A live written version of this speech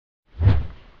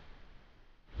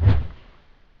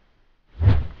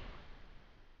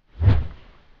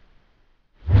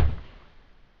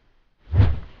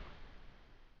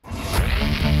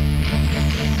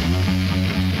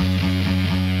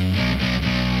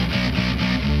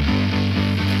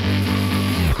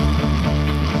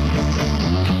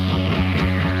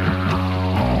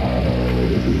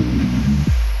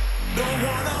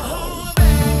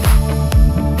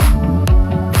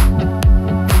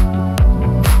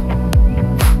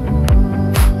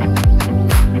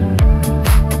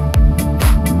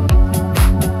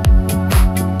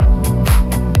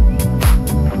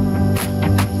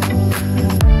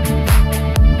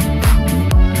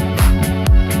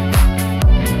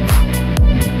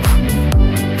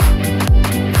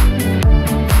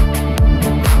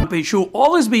actually should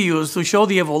always be used to show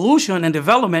the evolution and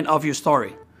development of your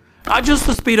story, not just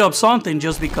to speed up something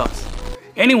just because.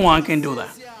 Anyone can do that.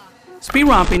 Speed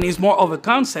ramping is more of a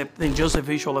concept than just a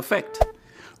visual effect.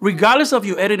 Regardless of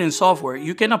your editing software,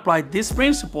 you can apply these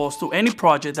principles to any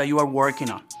project that you are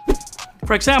working on.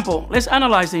 For example, let's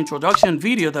analyze the introduction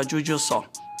video that you just saw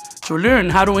to learn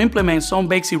how to implement some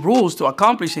basic rules to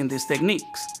accomplishing these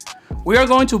techniques. We are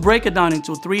going to break it down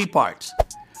into 3 parts.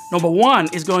 Number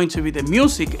 1 is going to be the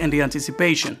music and the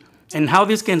anticipation, and how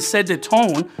this can set the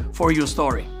tone for your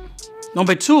story.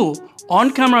 Number 2,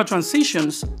 on-camera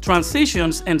transitions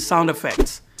and sound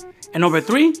effects. And number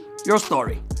 3, your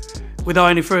story. Without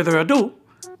any further ado,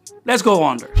 let's go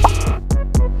under.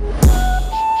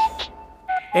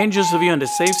 And just to be on the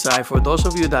safe side, for those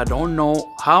of you that don't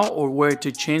know how or where to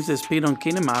change the speed on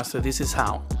KineMaster, this is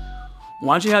how.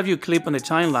 Once you have your clip on the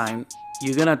timeline,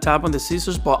 you're gonna tap on the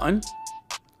scissors button,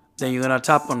 then you're gonna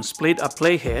tap on split a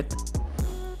playhead.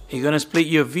 You're gonna split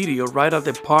your video right at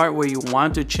the part where you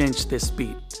want to change the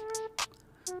speed.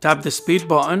 Tap the speed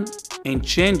button and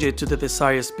change it to the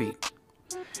desired speed.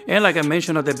 And like I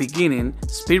mentioned at the beginning,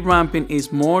 speed ramping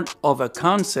is more of a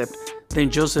concept than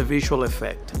just a visual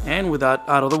effect. And with that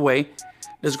out of the way,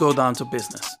 let's go down to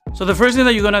business. So the first thing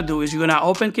that you're gonna do is you're gonna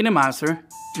open KineMaster,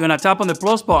 you're gonna tap on the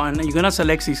plus button, and you're gonna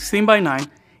select 16:9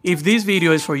 if this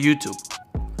video is for YouTube.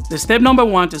 The step number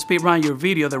 1 to speed ramp your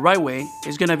video the right way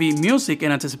is gonna be music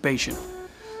and anticipation.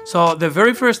 So the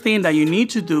very first thing that you need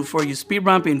to do for your speed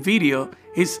ramping video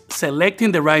is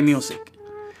selecting the right music.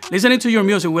 Listening to your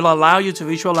music will allow you to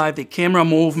visualize the camera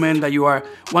movement that you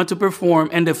want to perform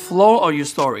and the flow of your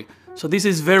story. So this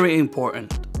is very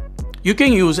important. You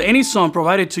can use any song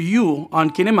provided to you on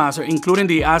KineMaster, including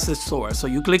the asset store. So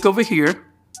you click over here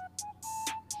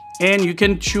and you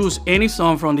can choose any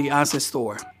song from the asset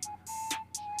store.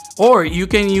 Or you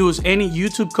can use any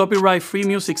YouTube copyright-free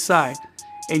music site,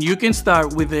 and you can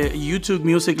start with the YouTube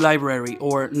Music Library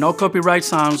or No Copyright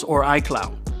Sounds or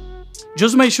iCloud.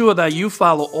 Just make sure that you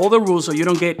follow all the rules so you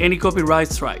don't get any copyright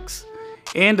strikes.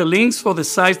 And the links for the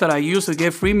sites that I use to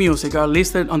get free music are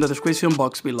listed on the description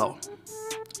box below.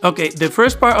 Okay, the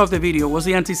first part of the video was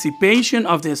the anticipation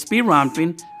of the speed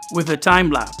ramping with the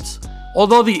time lapse.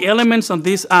 Although the elements on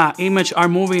this image are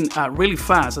moving really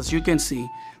fast, as you can see,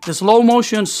 the slow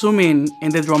motion zoom in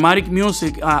and the dramatic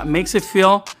music makes it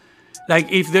feel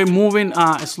like if they're moving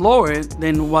slower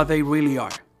than what they really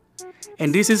are.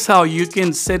 And this is how you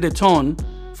can set the tone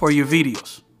for your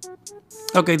videos.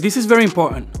 Okay, this is very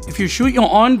important. If you shoot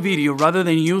your own video rather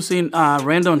than using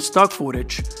random stock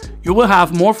footage, you will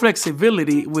have more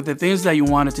flexibility with the things that you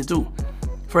wanted to do.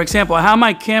 For example, I have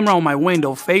my camera on my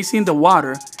window facing the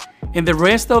water, and the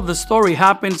rest of the story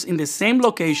happens in the same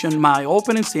location my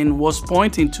opening scene was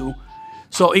pointing to,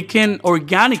 so it can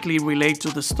organically relate to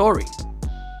the story.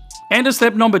 And the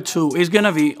step number 2 is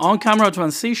gonna be on-camera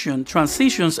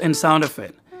transitions and sound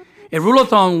effect. A rule of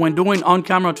thumb when doing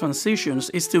on-camera transitions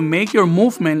is to make your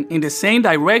movement in the same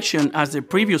direction as the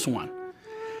previous one.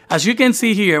 As you can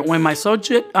see here, when my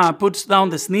subject puts down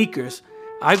the sneakers,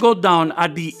 I go down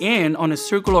at the end on a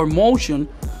circular motion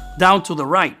down to the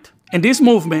right. And this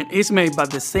movement is made by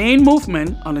the same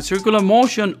movement on a circular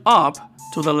motion up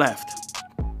to the left.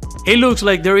 It looks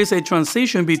like there is a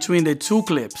transition between the 2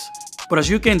 clips, but as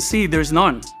you can see, there's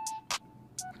none.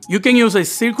 You can use a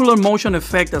circular motion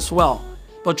effect as well,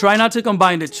 but try not to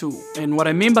combine the 2. And what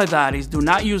I mean by that is do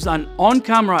not use an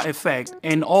on-camera effect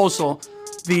and also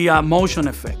the motion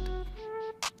effect.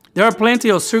 There are plenty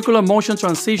of circular motion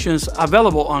transitions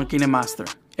available on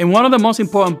KineMaster. And one of the most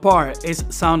important part is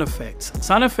sound effects.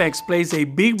 Sound effects plays a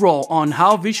big role on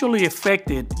how visually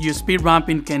effective your speed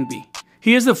ramping can be.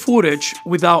 Here's the footage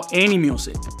without any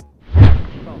music.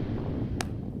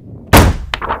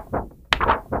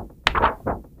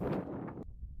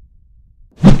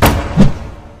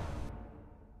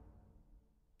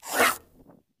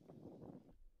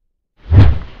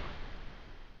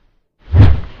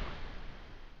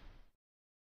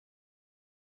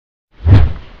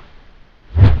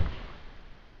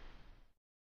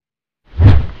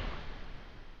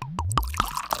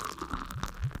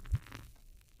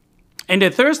 And the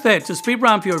third step to speed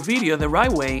ramp your video the right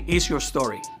way is your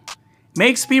story.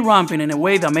 Make speed ramping in a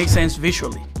way that makes sense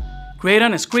visually. Create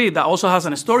a script that also has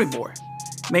a storyboard.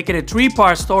 Make it a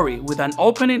 3-part story with an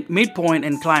opening, midpoint,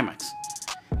 and climax.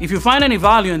 If you find any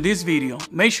value in this video,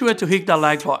 make sure to hit that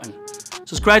like button.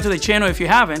 Subscribe to the channel if you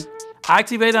haven't,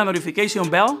 activate that notification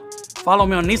bell, follow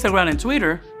me on Instagram and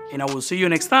Twitter, and I will see you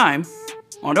next time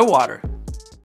underwater.